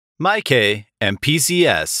MAKEY and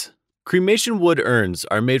PCS. Cremation wood urns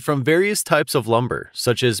are made from various types of lumber,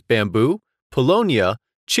 such as bamboo, paulownia,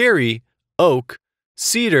 cherry, oak,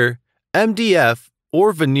 cedar, MDF,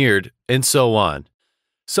 or veneered, and so on.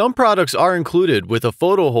 Some products are included with a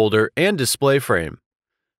photo holder and display frame.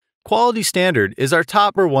 Quality standard is our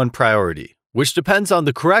top #1 priority, which depends on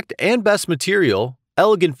the correct and best material,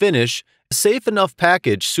 elegant finish, safe enough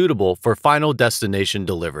package suitable for final destination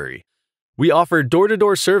delivery. We offer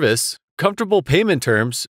door-to-door service, comfortable payment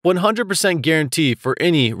terms, 100% guarantee for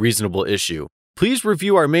any reasonable issue. Please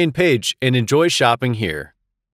review our main page and enjoy shopping here.